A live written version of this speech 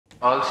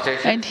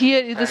And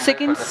here is the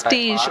second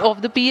stage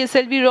of the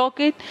PSLV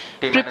rocket,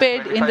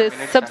 prepared in the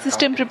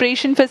subsystem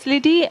preparation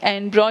facility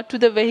and brought to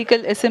the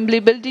vehicle assembly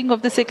building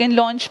of the second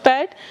launch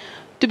pad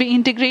to be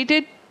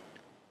integrated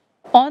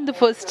on the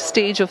first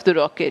stage of the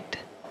rocket.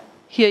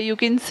 Here you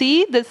can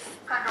see the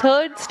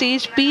third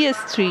stage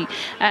PS3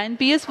 and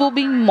PSO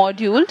being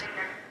moduled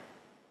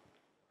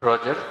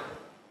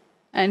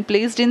and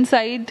placed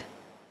inside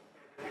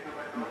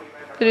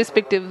the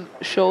respective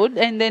shroud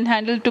and then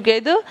handled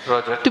together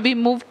to be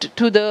moved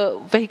to the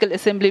vehicle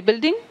assembly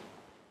building.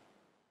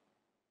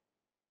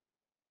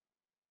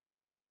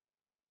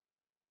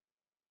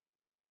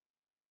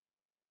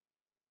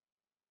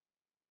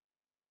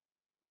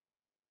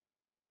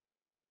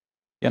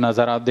 ये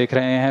नज़ारा आप देख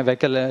रहे हैं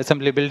vehicle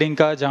assembly building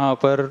का, जहां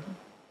पर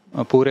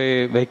पूरे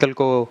व्हीकल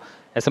को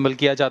असेंबल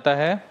किया जाता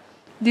है.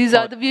 These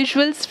are the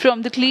visuals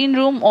from the clean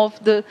room of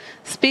the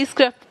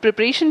spacecraft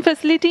preparation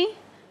facility.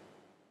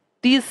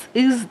 This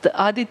is the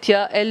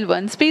Aditya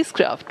L1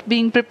 spacecraft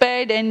being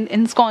prepared and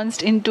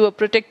ensconced into a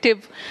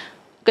protective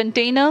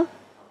container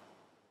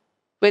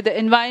where the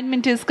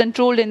environment is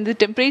controlled and the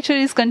temperature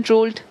is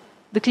controlled,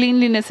 the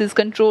cleanliness is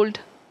controlled.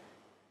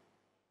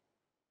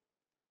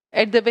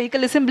 At the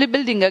vehicle assembly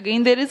building,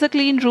 again, there is a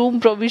clean room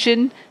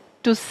provision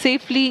to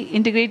safely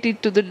integrate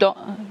it to the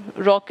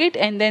rocket,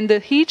 and then the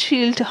heat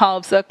shield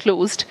halves are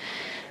closed.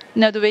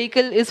 Now the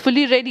vehicle is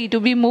fully ready to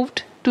be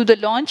moved to the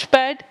launch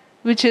pad,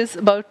 which is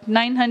about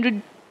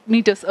 900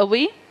 meters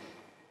away.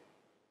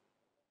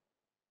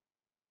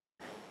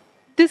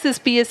 This is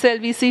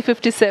PSLV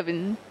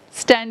C-57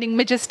 standing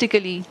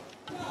majestically.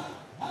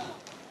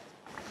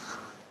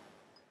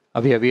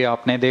 अभी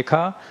आपने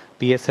देखा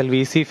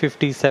PSLV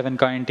C-57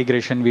 का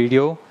integration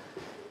video.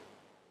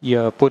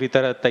 यह पूरी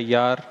तरह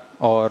तैयार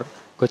और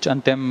कुछ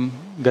अंतिम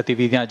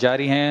गतिविधियां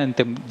जारी हैं,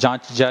 अंतिम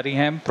जांच जारी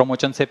हैं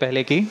प्रमोशन से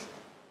पहले की.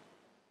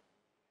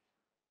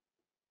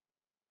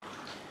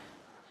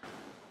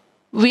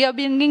 We are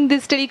bringing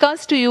this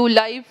telecast to you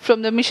live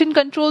from the Mission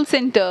Control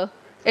Center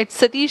at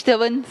Satish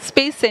Dhawan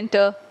Space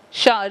Center,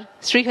 Shar,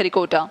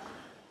 Sriharikota.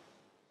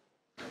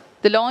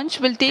 The launch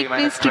will take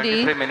place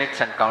today,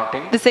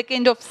 the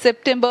 2nd of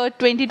September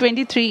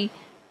 2023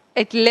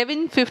 at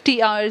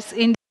 11:50 hours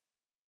Indian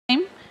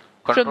time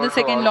from the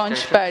second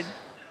launch pad.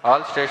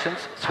 All stations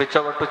switch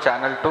over to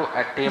channel 2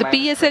 at T-. The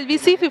PSLV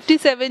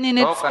C-57 in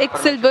its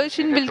XL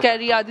version will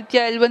carry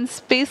Aditya L1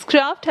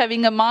 spacecraft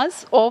having a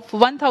mass of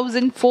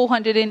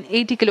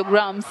 1,480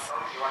 kilograms.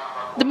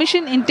 The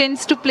mission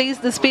intends to place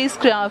the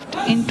spacecraft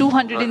in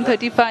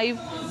 235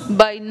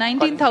 by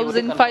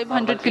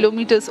 19,500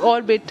 kilometers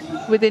orbit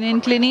with an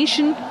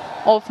inclination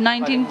of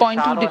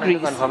 19.2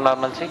 degrees.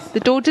 The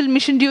total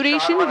mission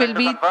duration will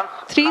be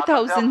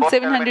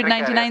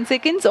 3,799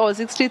 seconds or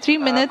 63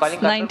 minutes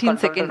 19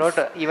 seconds.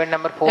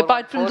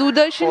 Apart from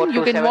Doordarshan,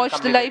 you can watch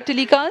the live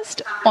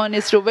telecast on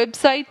ISRO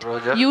website,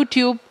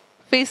 YouTube,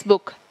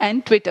 Facebook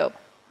and Twitter.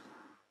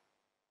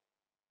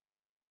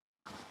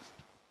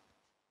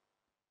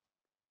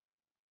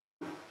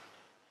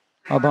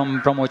 अब हम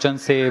promotion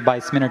से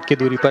 22 minute की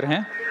दूरी पर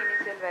हैं.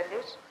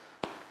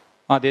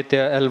 Aditya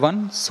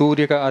L1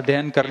 सूर्य का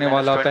अध्ययन करने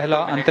वाला पहला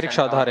अंतरिक्ष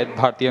आधारित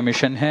भारतीय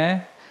मिशन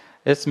है.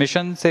 इस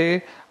मिशन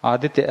से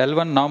आदित्य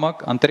L1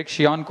 नामक अंतरिक्ष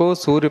यान को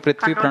सूर्य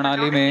पृथ्वी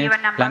प्रणाली में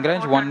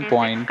लैग्रेंज 1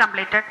 पॉइंट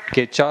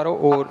के चारों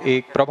ओर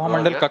एक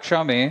प्रभामंडल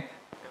कक्षा में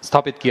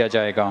स्थापित किया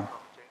जाएगा.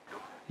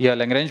 यह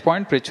लैग्रेंज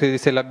पॉइंट पृथ्वी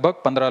से लगभग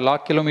 15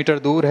 लाख किलोमीटर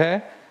दूर है.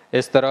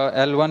 इस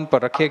तरह L1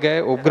 पर रखे गए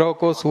उपग्रह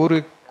को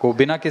सूर्य को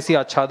बिना किसी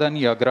आच्छादन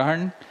या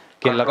ग्रहण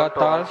के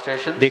लगातार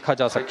देखा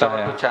जा सकता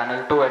है.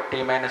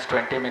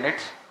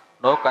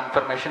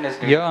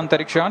 यह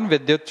अंतरिक्ष यान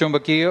विद्युत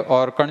चुंबकीय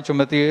और कण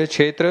चुंबकीय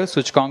क्षेत्र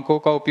सूचकांकों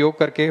का उपयोग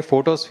करके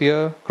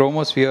फोटोस्फीयर,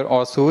 क्रोमोस्फीयर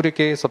और सूर्य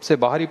के सबसे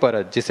बाहरी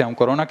परत, जिसे हम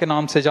कोरोना के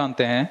नाम से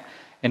जानते हैं,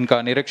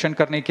 इनका निरीक्षण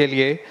करने के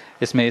लिए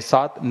इसमें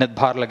 7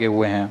 निदभार लगे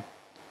हुए हैं.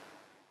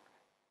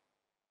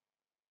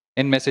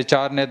 इनमें से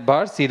 4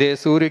 निदभार सीधे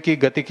सूर्य की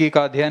गतिकी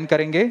का अध्ययन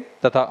करेंगे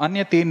तथा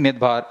अन्य 3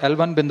 निदभार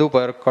L1 बिंदु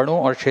पर कणों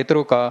और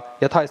क्षेत्रों का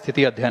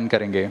यथास्थिति अध्ययन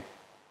करेंगे.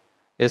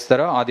 इस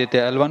तरह आदित्य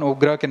L1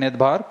 उपग्रह के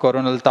निदभार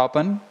कोरोनल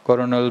तापन,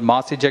 coronal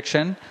mass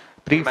ejection,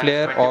 pre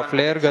flare और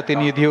फ्लेयर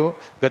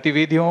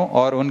गतिविधियों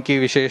और उनकी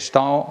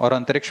विशेषताओं और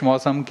अंतरिक्ष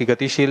मौसम की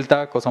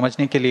गतिशीलता को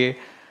समझने के लिए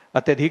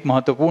अत्यधिक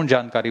महत्वपूर्ण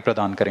जानकारी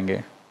प्रदान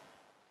करेंगे.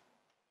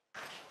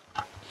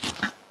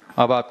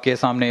 अब आपके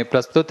सामने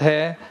प्रस्तुत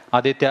है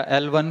आदित्य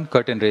L1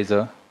 कर्टेन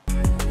रेजर.